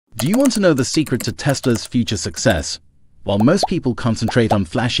Do you want to know the secret to Tesla's future success? While most people concentrate on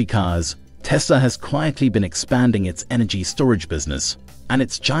flashy cars, Tesla has quietly been expanding its energy storage business, and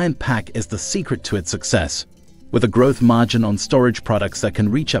its giant pack is the secret to its success. With a growth margin on storage products that can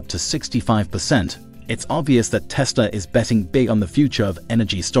reach up to 65%, it's obvious that Tesla is betting big on the future of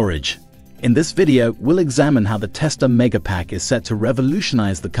energy storage. In this video, we'll examine how the Tesla Megapack is set to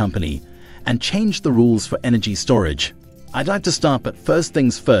revolutionize the company and change the rules for energy storage. I'd like to start, but first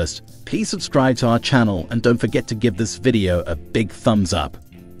things first, please subscribe to our channel and don't forget to give this video a big thumbs up.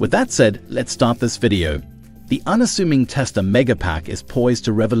 With that said, let's start this video. The unassuming Tesla Megapack is poised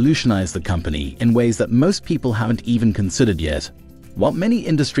to revolutionize the company in ways that most people haven't even considered yet. While many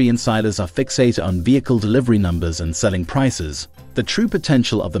industry insiders are fixated on vehicle delivery numbers and selling prices, the true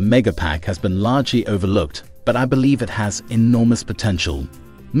potential of the Megapack has been largely overlooked, but I believe it has enormous potential.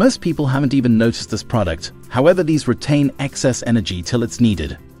 Most people haven't even noticed this product, however these retain excess energy till it's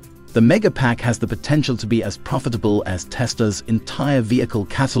needed. The Megapack has the potential to be as profitable as Tesla's entire vehicle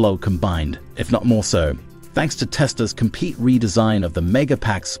catalog combined, if not more so, thanks to Tesla's complete redesign of the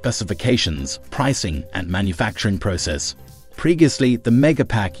Megapack's specifications, pricing, and manufacturing process. Previously, the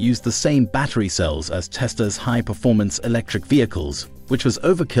Megapack used the same battery cells as Tesla's high-performance electric vehicles, which was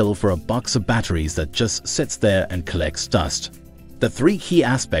overkill for a box of batteries that just sits there and collects dust. The three key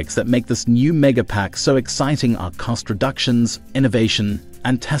aspects that make this new Megapack so exciting are cost reductions, innovation,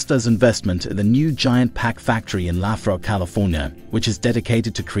 and Tesla's investment in the new giant pack factory in Lathrop, California, which is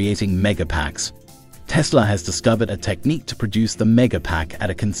dedicated to creating Megapacks. Tesla has discovered a technique to produce the Megapack at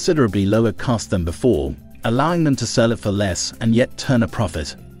a considerably lower cost than before, allowing them to sell it for less and yet turn a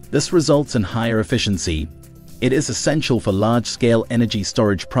profit. This results in higher efficiency. It is essential for large-scale energy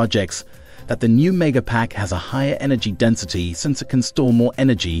storage projects that the new Megapack has a higher energy density since it can store more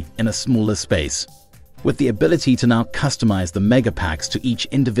energy in a smaller space. With the ability to now customize the Megapacks to each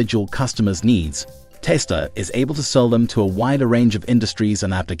individual customer's needs, Tesla is able to sell them to a wider range of industries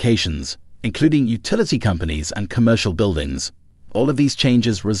and applications, including utility companies and commercial buildings. All of these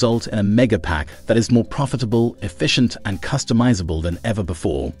changes result in a Megapack that is more profitable, efficient, and customizable than ever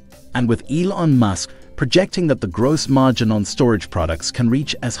before. And with Elon Musk projecting that the gross margin on storage products can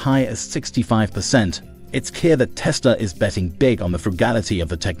reach as high as 65%, it's clear that Tesla is betting big on the frugality of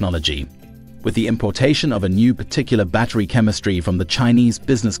the technology. With the importation of a new particular battery chemistry from the Chinese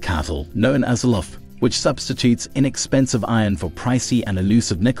business cattle known as LUF, which substitutes inexpensive iron for pricey and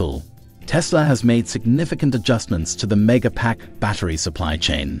elusive nickel, Tesla has made significant adjustments to the Megapack battery supply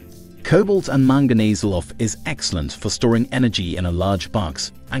chain. Cobalt and manganese LUF is excellent for storing energy in a large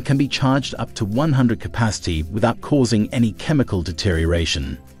box and can be charged up to 100 capacity without causing any chemical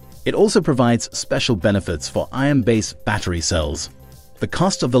deterioration. It also provides special benefits for iron-based battery cells. The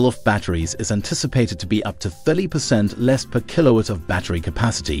cost of the LUF batteries is anticipated to be up to 30% less per kilowatt of battery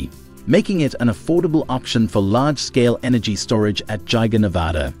capacity, making it an affordable option for large-scale energy storage at Giga,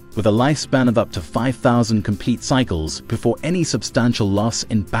 Nevada, with a lifespan of up to 5,000 complete cycles before any substantial loss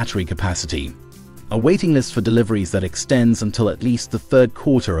in battery capacity. A waiting list for deliveries that extends until at least the third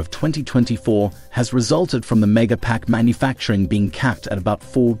quarter of 2024 has resulted from the Megapack manufacturing being capped at about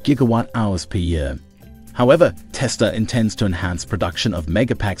 4 gigawatt-hours per year. However, Tesla intends to enhance production of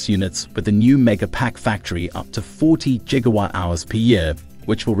Megapacks units with the new Megapack factory up to 40 gigawatt-hours per year,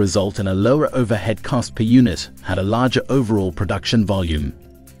 which will result in a lower overhead cost per unit and a larger overall production volume.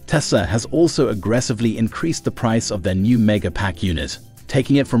 Tesla has also aggressively increased the price of their new Megapack unit,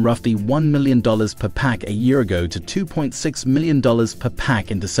 taking it from roughly $1 million per pack a year ago to $2.6 million per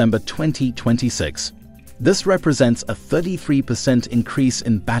pack in December 2026. This represents a 33% increase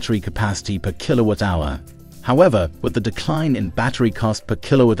in battery capacity per kilowatt-hour. However, with the decline in battery cost per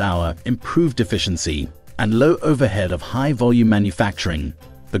kilowatt-hour, improved efficiency, and low overhead of high-volume manufacturing,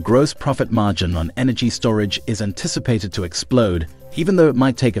 the gross profit margin on energy storage is anticipated to explode, even though it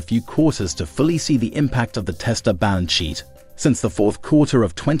might take a few quarters to fully see the impact of the Tesla balance sheet. Since the fourth quarter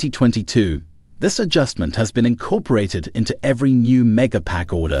of 2022, this adjustment has been incorporated into every new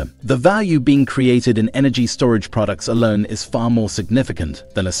Megapack order. The value being created in energy storage products alone is far more significant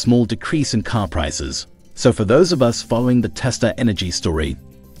than a small decrease in car prices. So for those of us following the Tesla energy story,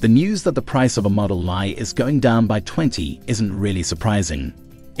 the news that the price of a Model Y is going down by 20 isn't really surprising.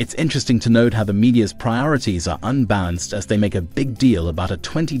 It's interesting to note how the media's priorities are unbalanced as they make a big deal about a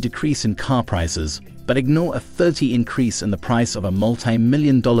 20 decrease in car prices, but ignore a 30 increase in the price of a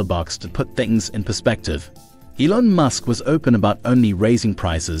multi-million-dollar box. To put things in perspective, Elon Musk was open about only raising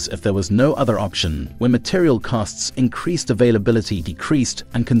prices if there was no other option. When material costs increased, availability decreased,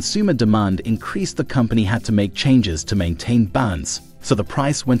 and consumer demand increased, the company had to make changes to maintain balance. So the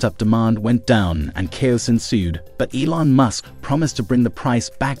price went up, demand went down, and chaos ensued. But Elon Musk promised to bring the price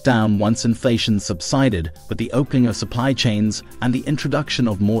back down once inflation subsided. With the opening of supply chains and the introduction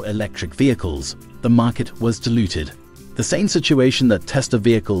of more electric vehicles, the market was diluted. The same situation that Tesla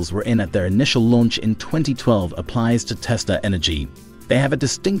vehicles were in at their initial launch in 2012 applies to Tesla Energy. They have a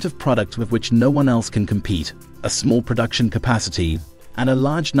distinctive product with which no one else can compete, a small production capacity, and a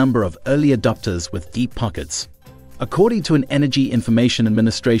large number of early adopters with deep pockets. According to an Energy Information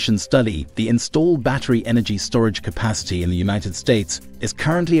Administration study, the installed battery energy storage capacity in the United States is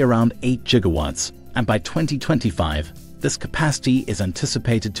currently around 8 gigawatts, and by 2025, this capacity is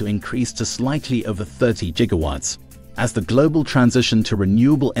anticipated to increase to slightly over 30 gigawatts. As the global transition to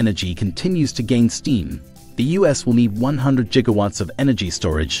renewable energy continues to gain steam, the US will need 100 gigawatts of energy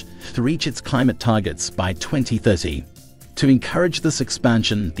storage to reach its climate targets by 2030. To encourage this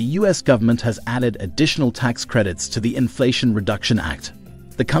expansion, the US government has added additional tax credits to the Inflation Reduction Act.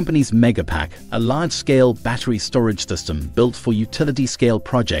 The company's Megapack, a large-scale battery storage system built for utility-scale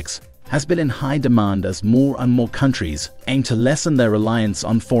projects, has been in high demand as more and more countries aim to lessen their reliance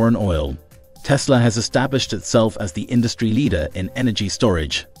on foreign oil. Tesla has established itself as the industry leader in energy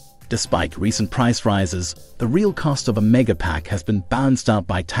storage. Despite recent price rises, the real cost of a Megapack has been balanced out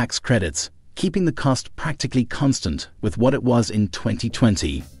by tax credits, keeping the cost practically constant with what it was in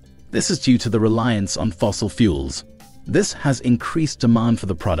 2020. This is due to the reliance on fossil fuels. This has increased demand for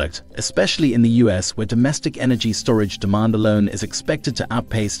the product, especially in the US, where domestic energy storage demand alone is expected to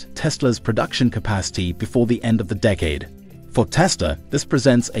outpace Tesla's production capacity before the end of the decade. For Tesla, this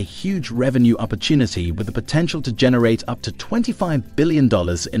presents a huge revenue opportunity with the potential to generate up to $25 billion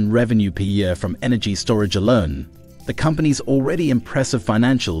in revenue per year from energy storage alone. The company's already impressive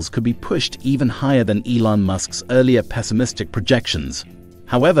financials could be pushed even higher than Elon Musk's earlier pessimistic projections.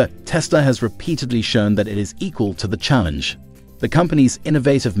 However, Tesla has repeatedly shown that it is equal to the challenge. The company's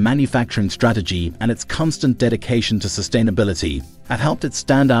innovative manufacturing strategy and its constant dedication to sustainability have helped it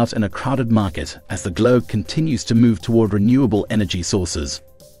stand out in a crowded market as the globe continues to move toward renewable energy sources.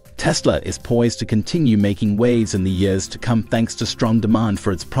 Tesla is poised to continue making waves in the years to come thanks to strong demand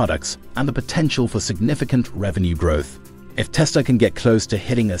for its products and the potential for significant revenue growth. If Tesla can get close to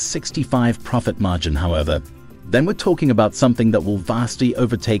hitting a 65% profit margin, however, then we're talking about something that will vastly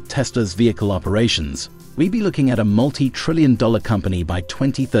overtake Tesla's vehicle operations. We'd be looking at a multi-trillion-dollar company by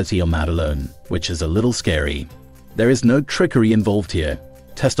 2030 on that alone, which is a little scary. There is no trickery involved here.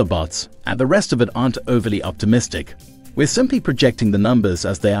 Tesla bots and the rest of it aren't overly optimistic. We're simply projecting the numbers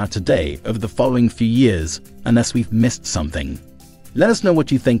as they are today over the following few years, unless we've missed something. Let us know what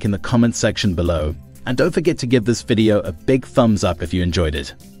you think in the comments section below, and don't forget to give this video a big thumbs up if you enjoyed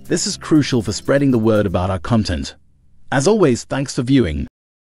it. This is crucial for spreading the word about our content. As always, thanks for viewing.